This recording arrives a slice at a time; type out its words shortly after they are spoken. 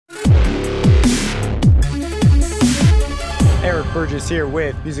Burgess here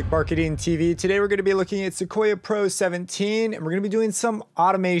with Music Marketing TV. Today we're going to be looking at Sequoia Pro 17 and we're going to be doing some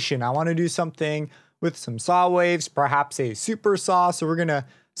automation. I want to do something with some saw waves, perhaps a super saw. So we're going to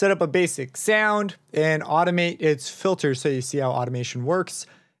set up a basic sound and automate its filter so you see how automation works.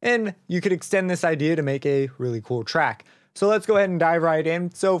 And you could extend this idea to make a really cool track. So let's go ahead and dive right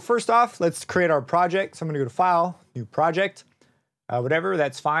in. So first off, let's create our project. So I'm going to go to File, New Project, whatever,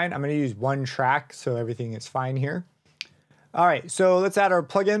 that's fine. I'm going to use one track so everything is fine here. All right, so let's add our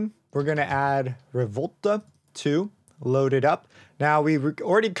plugin. We're going to add Revolta 2, load it up. Now we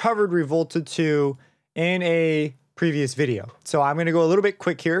already covered Revolta 2 in a previous video. So I'm going to go a little bit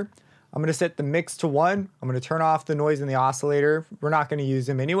quick here. I'm going to set the mix to 1. I'm going to turn off the noise in the oscillator. We're not going to use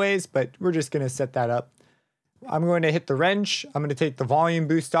them anyways, but we're just going to set that up. I'm going to hit the wrench. I'm going to take the volume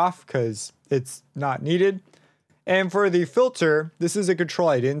boost off because it's not needed. And for the filter, this is a control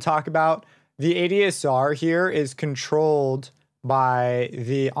I didn't talk about. The ADSR here is controlled by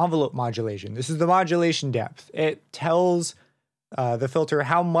the envelope modulation. This is the modulation depth. It tells the filter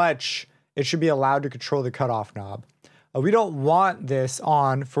how much it should be allowed to control the cutoff knob. We don't want this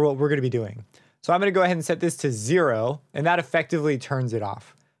on for what we're going to be doing. So I'm going to go ahead and set this to 0, and that effectively turns it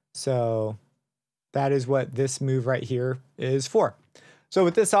off. So that is what this move right here is for. So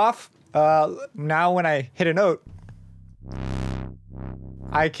with this off, now when I hit a note,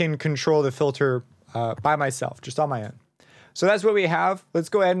 I can control the filter by myself, just on my own. So that's what we have. Let's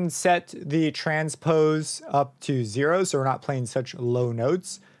go ahead and set the transpose up to 0 so we're not playing such low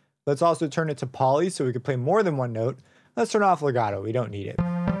notes. Let's also turn it to poly so we can play more than one note. Let's turn off legato, we don't need it.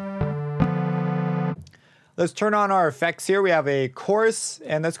 Let's turn on our effects here. We have a chorus,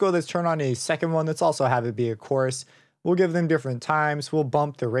 and let's turn on a second one. Let's also have it be a chorus. We'll give them different times. We'll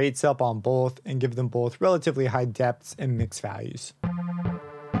bump the rates up on both and give them both relatively high depths and mix values.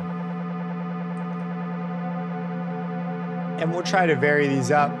 And we'll try to vary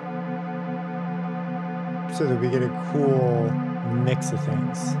these up so that we get a cool mix of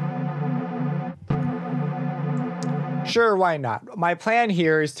things. Sure, why not? My plan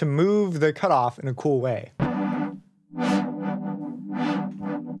here is to move the cutoff in a cool way.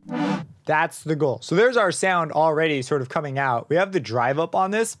 That's the goal. So there's our sound already sort of coming out. We have the drive up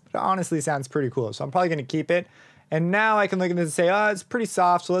on this, but it honestly sounds pretty cool. So I'm probably going to keep it. And now I can look at this and say, oh, it's pretty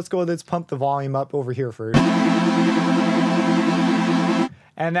soft. So let's pump the volume up over here first.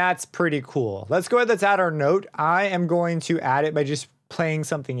 And that's pretty cool. Let's go ahead, let's add our note. I am going to add it by just playing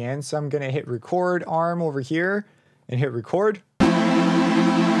something in. So I'm going to hit record arm over here and hit record.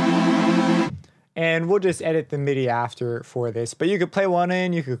 And we'll just edit the MIDI after for this. But you could play one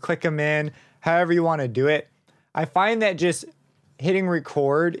in, you could click them in, however you want to do it. I find that just hitting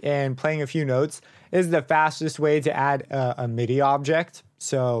record and playing a few notes is the fastest way to add a MIDI object.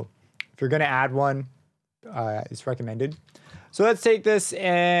 So if you're going to add one, it's recommended. So let's take this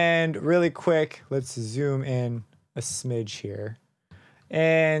and really quick, let's zoom in a smidge here.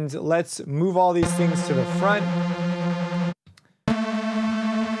 And let's move all these things to the front.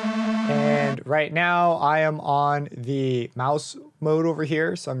 And right now I am on the mouse mode over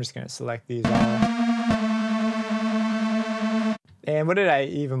here. So I'm just going to select these all. And what did I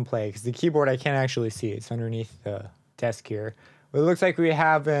even play? Because the keyboard I can't actually see. It's underneath the desk here. But it looks like we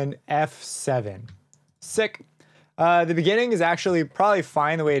have an F7. Sick. The beginning is actually probably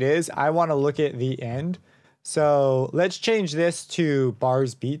fine the way it is. I want to look at the end. So let's change this to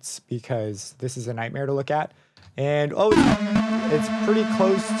bars beats because this is a nightmare to look at. And oh, it's pretty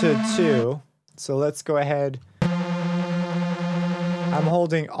close to 2. So let's go ahead. I'm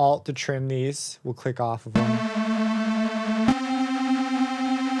holding Alt to trim these. We'll click off of one.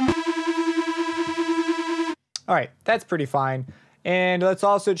 All right, that's pretty fine. And let's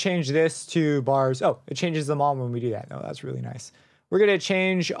also change this to bars. Oh, it changes them all when we do that. Oh, that's really nice. We're going to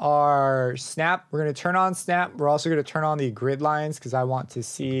change our snap. We're going to turn on snap. We're also going to turn on the grid lines because I want to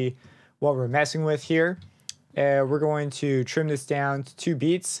see what we're messing with here. We're going to trim this down to 2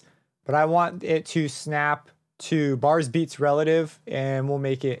 beats, but I want it to snap to bars beats relative, and we'll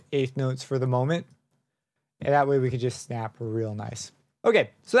make it 1/8 notes for the moment. And that way we could just snap real nice. Okay,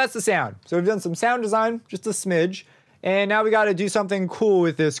 so that's the sound. So we've done some sound design, just a smidge. And now we got to do something cool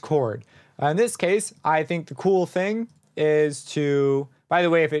with this chord. In this case, I think the cool thing is to, by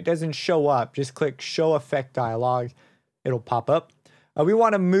the way, if it doesn't show up, just click Show Effect Dialog. It'll pop up. We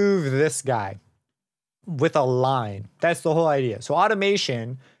want to move this guy with a line. That's the whole idea. So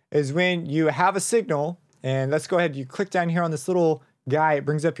automation is when you have a signal, and let's go ahead, you click down here on this little guy, it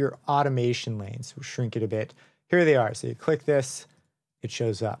brings up your automation lanes. We'll shrink it a bit. Here they are. So you click this, it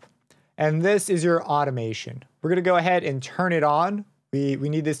shows up. And this is your automation. We're going to go ahead and turn it on. We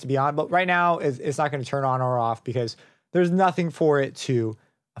need this to be on, but right now it's not going to turn on or off because there's nothing for it to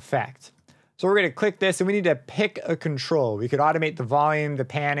affect. So we're going to click this and we need to pick a control. We could automate the volume, the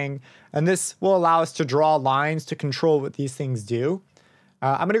panning, and this will allow us to draw lines to control what these things do.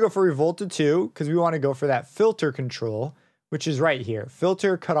 I'm going to go for Revolta 2 because we want to go for that filter control, which is right here,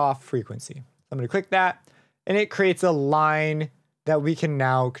 filter cutoff frequency. I'm going to click that and it creates a line that we can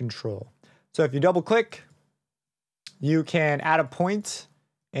now control. So if you double click, you can add a point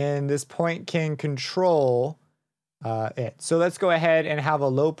and this point can control it. So let's go ahead and have a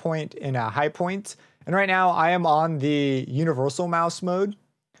low point and a high point. And right now I am on the universal mouse mode,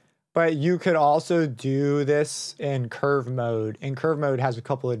 but you could also do this in curve mode. And curve mode has a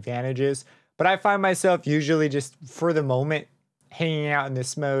couple advantages, but I find myself usually just for the moment hanging out in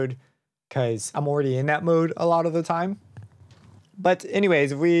this mode because I'm already in that mode a lot of the time. But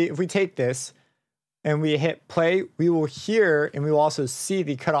anyways, if we take this and we hit play, we will hear and we will also see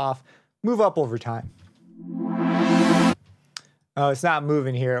the cutoff move up over time. Oh, it's not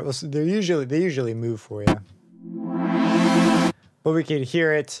moving here. They usually move for you, but we can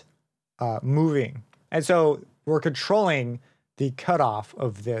hear it moving, and so we're controlling the cutoff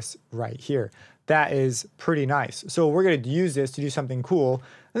of this right here. That is pretty nice. So we're going to use this to do something cool,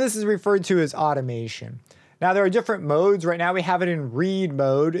 and this is referred to as automation. Now there are different modes. Right now we have it in read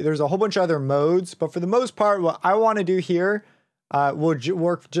mode. There's a whole bunch of other modes, but for the most part, what I want to do here will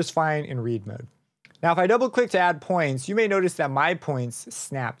work just fine in read mode. Now, if I double click to add points, you may notice that my points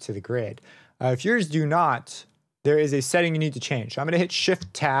snap to the grid. If yours do not, there is a setting you need to change. So I'm going to hit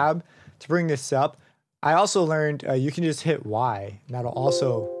Shift Tab to bring this up. I also learned you can just hit Y, and that'll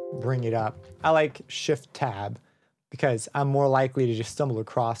also bring it up. I like Shift Tab because I'm more likely to just stumble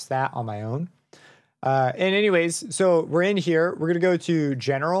across that on my own. And anyways, so we're in here. We're going to go to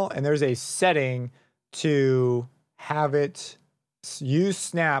General, and there's a setting to have it use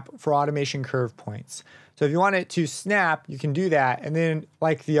snap for automation curve points. So if you want it to snap, you can do that. And then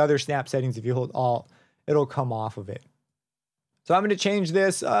like the other snap settings, if you hold Alt, it'll come off of it. So I'm going to change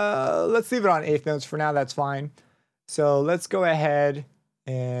this. Let's leave it on 8th notes for now. That's fine. So let's go ahead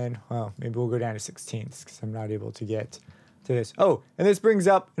and, well, maybe we'll go down to 16th because I'm not able to get to this. Oh, and this brings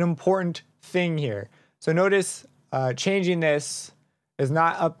up an important thing here. So notice changing this is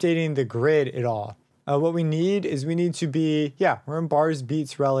not updating the grid at all. What we need is we need to be, we're in bars,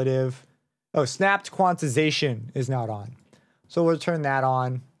 beats, relative. Oh, snapped quantization is not on. So we'll turn that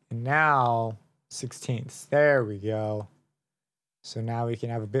on. And now 16ths. There we go. So now we can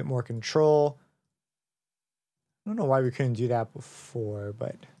have a bit more control. I don't know why we couldn't do that before,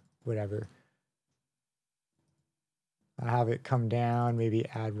 but whatever. I'll have it come down, maybe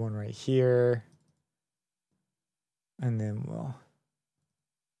add one right here. And then we'll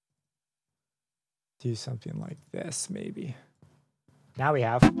do something like this, maybe. Now we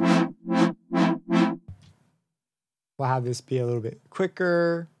have. We'll have this be a little bit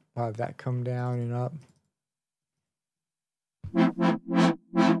quicker. We'll have that come down and up.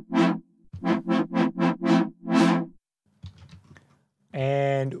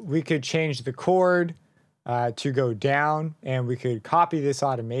 And we could change the chord to go down, and we could copy this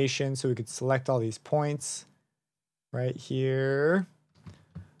automation so we could select all these points right here.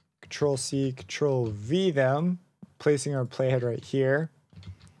 Control C, Control V them, placing our playhead right here.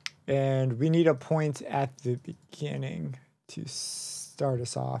 And we need a point at the beginning to start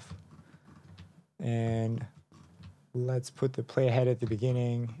us off. And let's put the playhead at the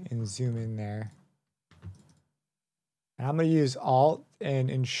beginning and zoom in there. And I'm going to use Alt and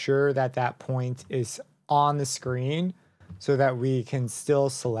ensure that that point is on the screen so that we can still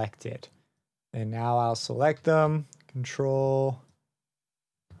select it. And now I'll select them, Control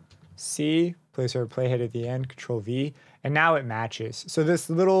C, place our playhead at the end, Control V, and now it matches. So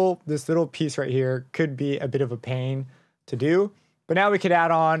this little piece right here could be a bit of a pain to do, but now we could add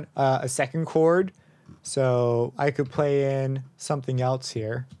on a second chord. So I could play in something else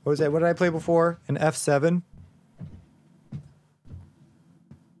here. What was that? What did I play before? An F7.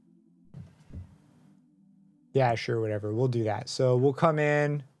 Yeah, sure, whatever. We'll do that. So we'll come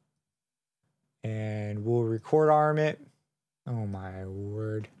in and we'll record arm it. Oh my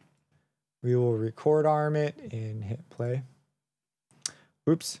word. We will record arm it and hit play.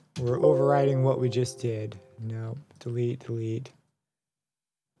 Oops, we're overriding what we just did. No, delete, delete.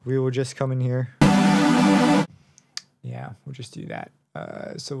 We will just come in here. Yeah, we'll just do that.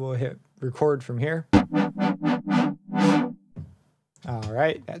 So we'll hit record from here. All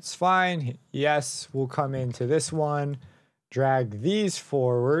right, that's fine. Hit yes, we'll come into this one, drag these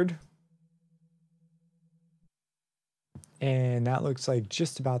forward. And that looks like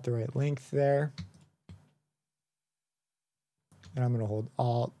just about the right length there. And I'm going to hold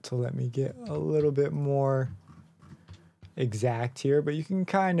Alt to let me get a little bit more exact here, but you can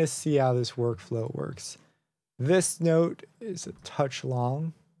kind of see how this workflow works. This note is a touch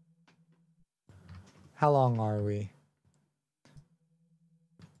long. How long are we?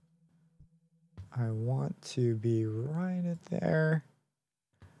 I want to be right at there,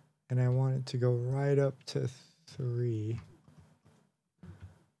 and I want it to go right up to 3.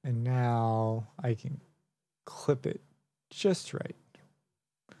 And now I can clip it just right.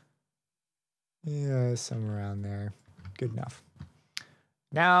 Yeah, somewhere around there. Good enough.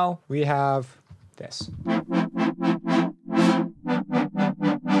 Now we have this.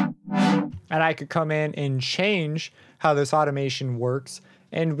 And I could come in and change how this automation works,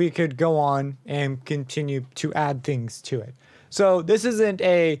 and we could go on and continue to add things to it. So this isn't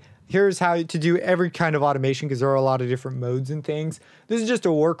a, here's how to do every kind of automation, because there are a lot of different modes and things. This is just a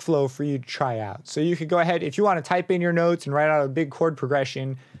workflow for you to try out. So you could go ahead, if you want to type in your notes and write out a big chord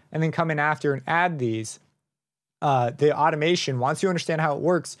progression, and then come in after and add these, the automation, once you understand how it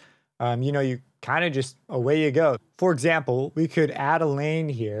works, you know, you kind of just, away you go. For example, we could add a lane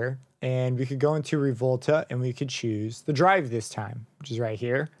here, and we could go into Revolta, and we could choose the drive this time, which is right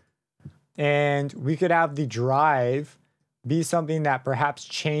here. And we could have the drive be something that perhaps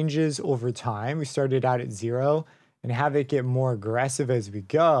changes over time. We started out at 0 and have it get more aggressive as we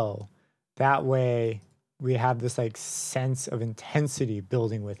go. That way we have this like sense of intensity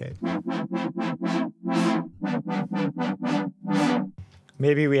building with it.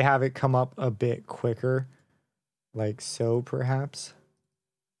 Maybe we have it come up a bit quicker, like so perhaps.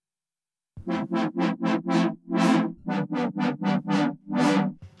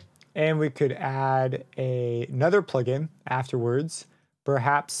 And we could add another plugin afterwards,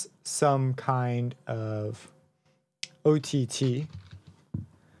 perhaps some kind of OTT,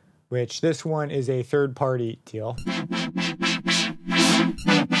 which this one is a third-party deal.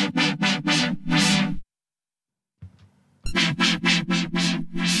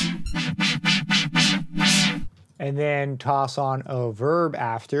 And then toss on a verb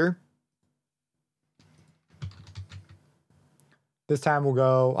after. This time we'll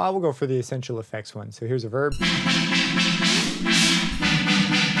go for the essential effects one. So here's a verb.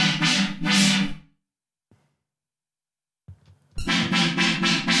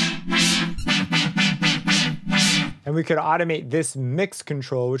 And we could automate this mix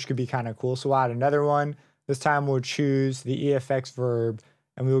control, which could be kind of cool. So we'll add another one. This time we'll choose the EFX verb,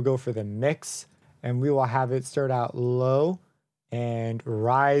 and we will go for the mix, and we will have it start out low and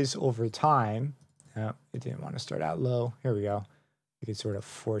rise over time. Oh, it didn't want to start out low. Here we go. We can sort of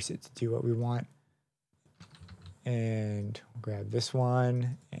force it to do what we want. And we'll grab this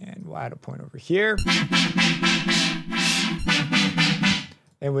one, and we'll add a point over here.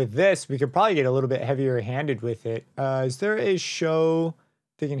 And with this, we could probably get a little bit heavier handed with it. Is there a show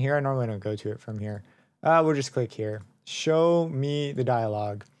thing in here? I normally don't go to it from here. We'll just click here. Show me the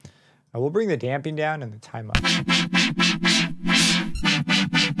dialogue. We'll bring the damping down and the time up.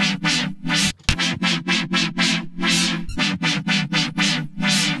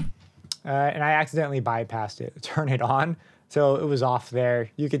 And I accidentally bypassed it, turn it on. So it was off there.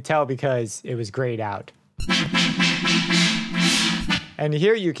 You could tell because it was grayed out. And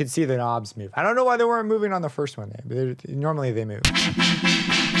here you can see the knobs move. I don't know why they weren't moving on the first one there, but normally they move.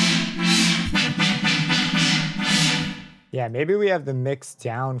 Yeah, maybe we have the mix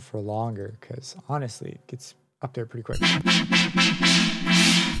down for longer, because honestly, it gets up there pretty quick.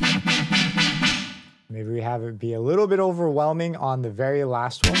 Maybe we have it be a little bit overwhelming on the very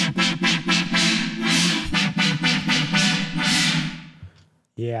last one.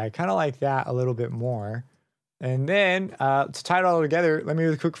 Yeah, I kind of like that a little bit more. And then to tie it all together, let me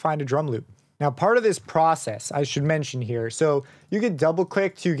really quick find a drum loop. Now, part of this process, I should mention here, so you can double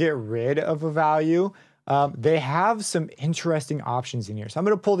click to get rid of a value. They have some interesting options in here. So I'm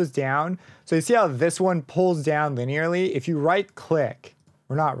going to pull this down. So you see how this one pulls down linearly? If you right click,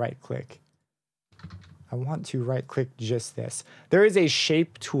 or not right click, I want to right click just this. There is a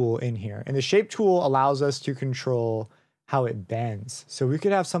shape tool in here, and the shape tool allows us to control how it bends. So we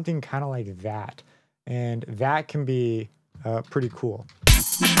could have something kind of like that, and that can be pretty cool.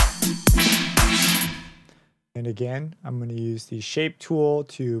 And again, I'm going to use the shape tool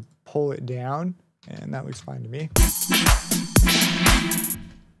to pull it down, and that looks fine to me.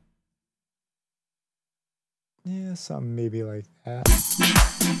 Yeah, something maybe like that.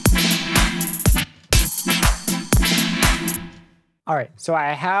 All right, so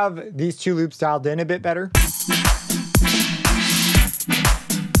I have these two loops dialed in a bit better.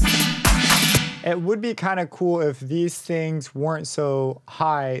 It would be kind of cool if these things weren't so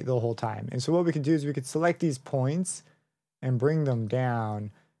high the whole time. And so what we could do is we could select these points and bring them down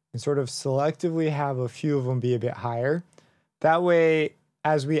and sort of selectively have a few of them be a bit higher. That way,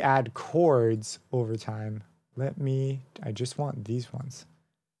 as we add chords over time, I just want these ones.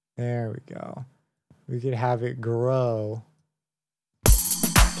 There we go. We could have it grow.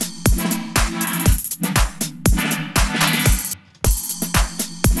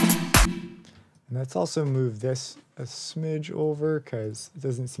 And let's also move this a smidge over because it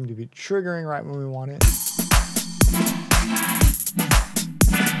doesn't seem to be triggering right when we want it.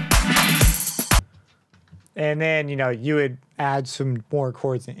 And then, you know, you would add some more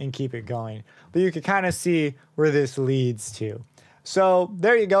chords and keep it going. But you can kind of see where this leads to. So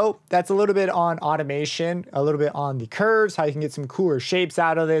there you go. That's a little bit on automation, a little bit on the curves, how you can get some cooler shapes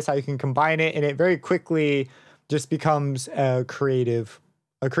out of this, how you can combine it, and it very quickly just becomes a creative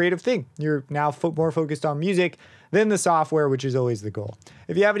thing. You're now more focused on music than the software, which is always the goal.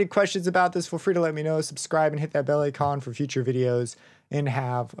 If you have any questions about this, feel free to let me know. Subscribe and hit that bell icon for future videos, and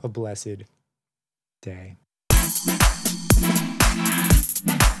have a blessed day.